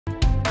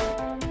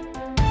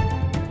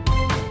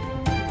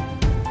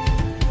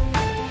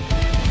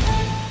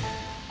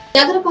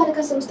నగరపాలక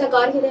సంస్థ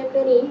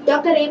కార్యాలయంలోని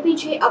doctor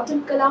APJ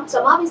Abdul Kalam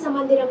సమావేశ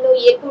మందిరంలో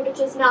ఏర్పాటు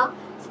చేసిన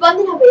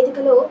స్పందన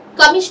వేదికలో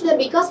కమిషనర్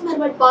వికాస్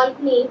మర్మట్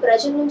పాల్గొని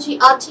ప్రజల నుంచి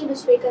అర్జీలు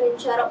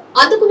స్వీకరించారు.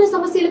 అందుకున్న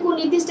సమస్యలకు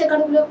నిర్దిష్ట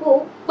గడువులోపు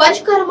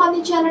పరిష్కారం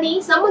అందించాలని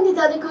సంబంధిత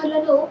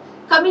అధికారులను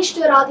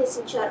కమిషనర్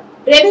ఆదేశించారు.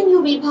 రెవెన్యూ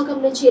విభాగం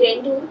నుంచి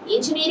 2,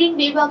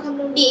 ఇంజనీరింగ్ విభాగం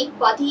నుండి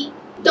 10,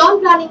 టౌన్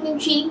ప్లానింగ్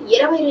నుంచి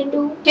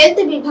 22,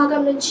 హెల్త్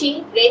విభాగం నుంచి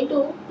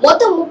 2,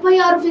 మొత్తం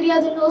 36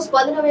 ఫిర్యాదులను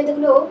స్పందన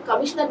వేదికలో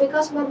కమిషనర్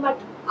వికాస్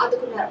మర్మట్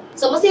అందుకున్నారు.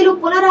 సమస్యలు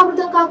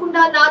పునరావృతం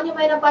కాకుండా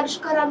నాణ్యమైన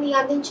పరిష్కారాన్ని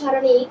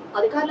అందించాలని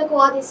అధికారులకు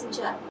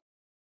ఆదేశించారు.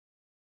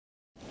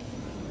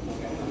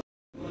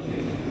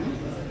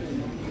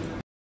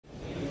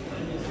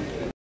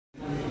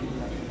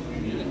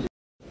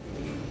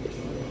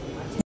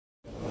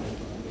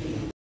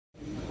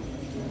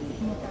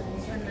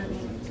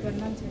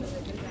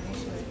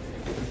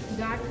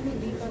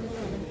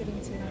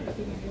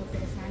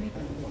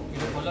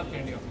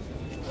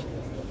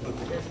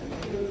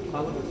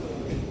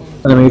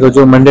 మనం ఈ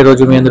రోజు మండే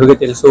రోజు మీ అందరికీ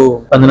తెలుసు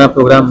స్పందన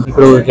ప్రోగ్రామ్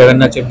ఇప్పుడు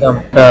జగన్నాథ్ చెప్తాం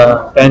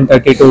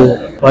 10:30 to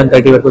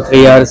 1:30 వరకు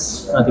 3 hours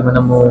అది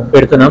మనము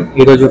పెడుతున్నాం.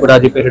 ఈ రోజు కూడా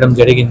అది పెట్టడం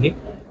జరిగింది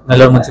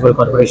నెల్లూరు మున్సిపల్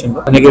కార్పొరేషన్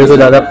లో. మనకి ఈ రోజు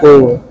దాదాపు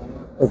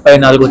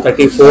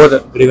 34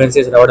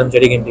 గ్రీవెన్సెస్ రావడం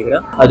జరిగింది. ఇక్కడ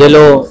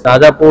అదేలో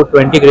దాదాపు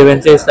 20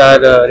 grievances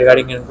are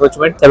regarding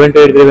encroachment, 7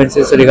 to 8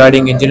 grievances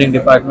regarding engineering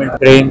department,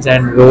 drains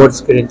and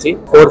roads గురించి,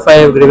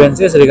 4-5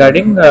 గ్రీవెన్సెస్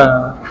రిగార్డింగ్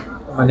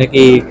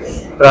మనకి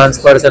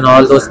transfers and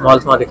all those small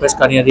request.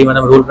 కానీ అది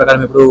మనం రూల్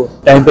ప్రకారం ఇప్పుడు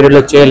టైం పీరియడ్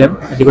లో చేయలేం,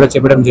 అది కూడా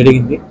చెప్పడం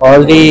జరిగింది.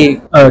 All the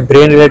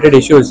drain related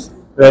issues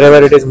wherever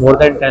it is more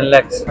than 10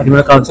 lakhs అది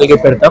మన కౌన్సిల్ కి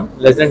పెడతాం.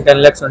 less than 10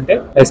 lakhs ఉంటే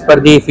as per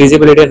the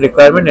feasibility and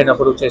requirement నేను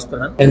అప్రూవ్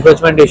చేస్తున్నాను.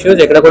 ఎన్క్రోచ్మెంట్ ఇష్యూస్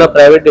ఎక్కడ కూడా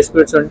ప్రైవేట్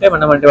డిస్ప్యూట్స్ ఉంటే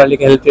మనం అంటే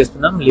వాళ్ళకి హెల్ప్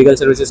చేస్తున్నాం, లీగల్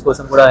సర్వీసెస్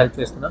కోసం కూడా హెల్ప్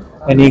చేస్తున్నాం.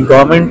 అండ్ ఈ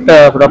గవర్నమెంట్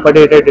ప్రాపర్టీ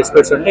రిలేటెడ్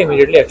డిస్ప్యూట్స్ ఉంటే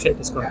ఇమీడియట్లీ యాక్షన్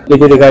తీసుకుంటాం.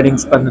 ఇది రిగార్డింగ్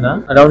స్పందన.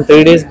 Around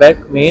 3 days back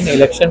main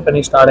election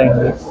పని స్టార్ట్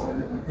అయింది.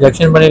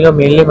 ఎలక్షన్ పనిలో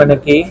మెయిన్లీ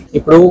మనకి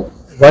ఇప్పుడు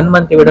 1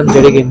 month ఇవ్వడం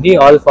జరిగింది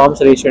ఆల్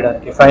ఫార్మ్స్ రీచ్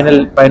చేయడానికి.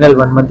 ఫైనల్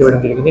 1 month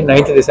ఇవ్వడం జరిగింది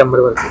 9th December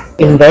వరకు.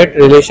 ఇన్ దట్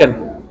రిలేషన్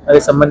అది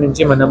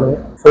సంబంధించి మనము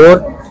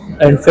 4th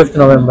and 5th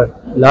November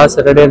last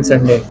Saturday and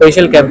Sunday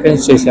special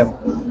campaigns చేశాము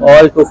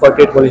ఆల్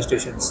 248 పోలీస్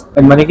స్టేషన్స్.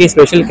 అండ్ మనకి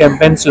స్పెషల్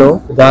క్యాంపెయిన్స్ లో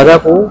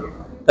దాదాపు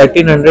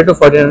 1300 to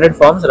 1400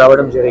 ఫార్మ్స్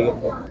రావడం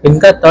జరిగింది.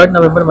 ఇంకా 3rd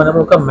November మనం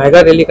ఒక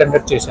మెగా ర్యాలీ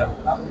కండక్ట్ చేశాము.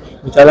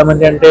 చాలా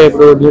మంది అంటే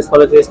ఇప్పుడు న్యూస్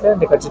ఫాలో చేస్తే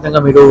అంటే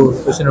ఖచ్చితంగా మీరు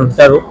చూసి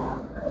ఉంటారు.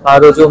 ఆ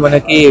రోజు మనం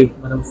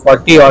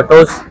 40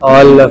 autos,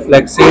 all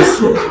flexies,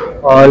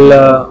 all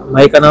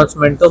mic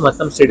announcement తో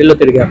మొత్తం సిటీలో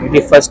తిరిగాము. ఇది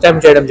ఫస్ట్ టైం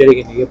చేయడం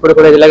జరిగింది. ఎప్పుడు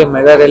కూడా ఇలాగే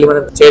మెగా ర్యాలీ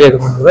మనం చేయలేదు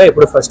ముందుగా,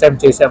 ఇప్పుడు ఫస్ట్ టైం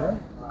చేశాము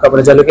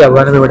ప్రజలకి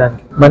అవగాహన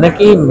ఇవ్వడానికి.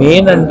 మనకి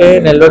మెయిన్ అంటే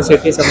నెల్లూరు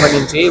సిటీ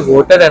సంబంధించి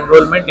ఓటర్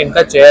ఎన్రోల్మెంట్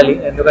ఇంకా చేయాలి.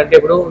 ఎందుకంటే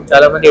ఇప్పుడు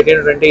చాలా మంది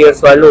 18-20 years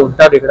వాళ్ళు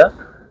ఉంటారు ఇక్కడ.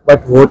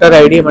 బట్ ఓటర్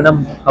ఐడి మనం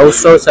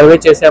హౌస్ సర్వే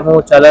చేసాము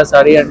చాలా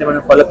సారి, అంటే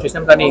మనం ఫాలోఅప్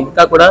చేసాం. కానీ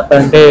ఇంకా కూడా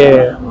అంటే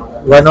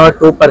 1 or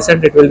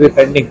 2% it will be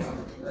pending.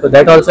 So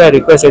that also I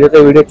request, ఏదైతే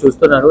వీడియో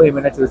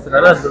ఏమైనా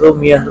చూస్తున్నారో అందరూ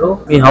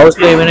మీ హౌస్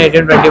లో ఏమైనా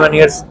 18-21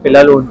 years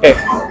పిల్లలు ఉంటే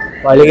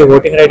వాళ్ళకి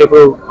ఓటింగ్ రైట్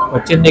ఇప్పుడు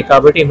వచ్చింది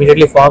కాబట్టి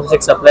ఇమీడియట్లీ Form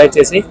 6 అప్లై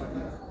చేసి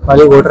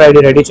వాళ్ళకి ఓటర్ ఐడి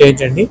రెడీ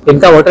చేయించండి.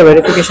 ఇంకా ఓటర్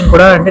వెరిఫికేషన్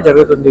కూడా అంటే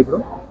జరుగుతుంది. ఇప్పుడు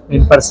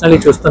నేను పర్సనలీ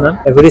చూస్తున్నాను.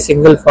 Every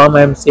single form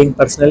I'm seeing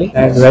personally.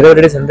 And whether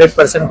it is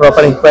 100%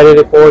 proper enquiry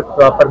report,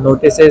 proper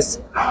notices,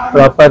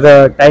 proper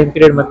time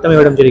period మొత్తం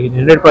ఇవ్వడం జరిగింది.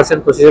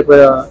 100% procedure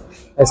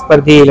as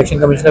per the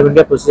election commission of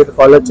India procedure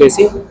follow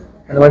చేసి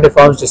అటువంటి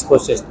ఫార్మ్స్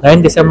డిస్పోజ్ చేస్తాం.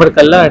 9 December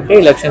కల్లా అంటే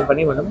election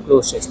పని మనం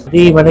క్లోజ్ చేస్తాం.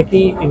 ఇది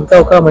మనకి ఇంకా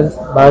ఒక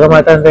బాగా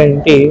మాట అంటే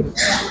ఏంటి,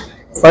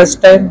 first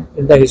time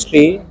in the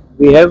history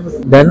we have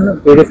done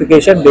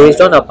purification based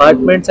on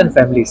apartments and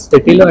families.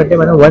 సిటీలో అంటే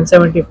మనం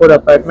 174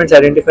 apartments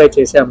ఐడెంటిఫై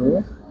చేసాము,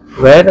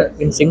 where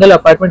in single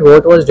apartment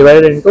vote was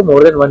divided into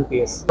more than 1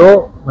 PS. So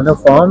మన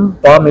Form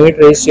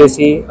 8 రేస్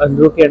చేసి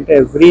అందులోకి అంటే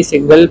every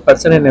single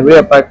person in every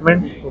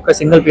apartment ఒక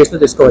single place లో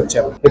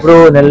తీసుకువచ్చాము. ఇప్పుడు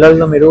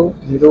నెల్లూరులో మీరు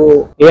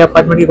ఏ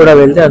అపార్ట్మెంట్ కి కూడా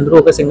వెళ్తే అందరూ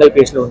ఒక సింగిల్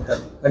ప్లేస్ లో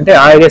ఉంటారు. అంటే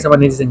ఆ ఏరియా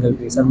సంబంధించి సింగిల్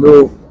ప్లేస్, అందరూ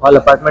వాళ్ళ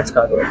అపార్ట్మెంట్స్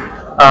కాదు,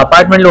 ఆ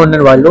అపార్ట్మెంట్ లో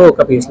ఉన్న వాళ్ళు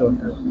ఒక ప్లేస్ లో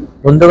ఉంటారు.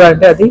 ముందుగా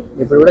అంటే అది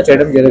ఇప్పుడు కూడా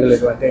చేయడం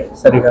జరగలేదు, అంటే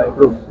సరిగా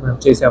ఇప్పుడు మనం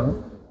చేసాము.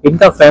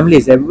 ఇంకా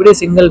families, every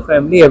single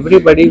family,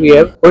 everybody we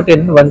have put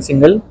in 1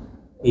 single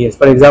PS.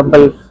 For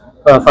example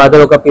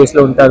father ఒక ప్లేస్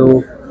లో ఉంటారు,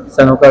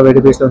 సన్ ఒక వేరే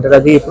ప్లేస్ లో ఉంటారు.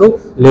 అది ఇప్పుడు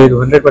లేదు,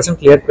 100%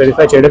 క్లియర్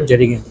వెరిఫై చేయడం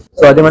జరిగింది.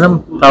 సో అది మనం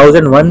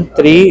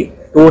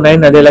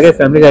 1001-329 అదేలాగే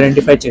ఫ్యామిలీస్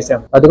ఐడెంటిఫై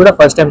చేసాము. అది కూడా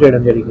ఫస్ట్ టైం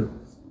చేయడం జరిగింది.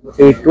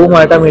 ఈ 2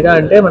 మాట మీద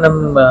అంటే మనం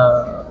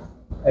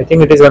I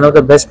think it is one of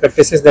the best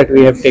practices that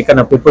we have taken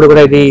up. ఇప్పుడు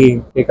కూడా ఇది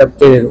టేకప్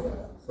చేయలేదు.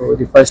 సో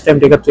ఇది ఫస్ట్ టైం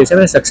టేకప్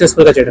చేసాము,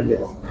 సక్సెస్ఫుల్ గా చేయడం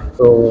జరిగింది.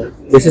 So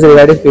this is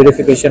regarding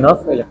purification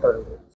of electoral.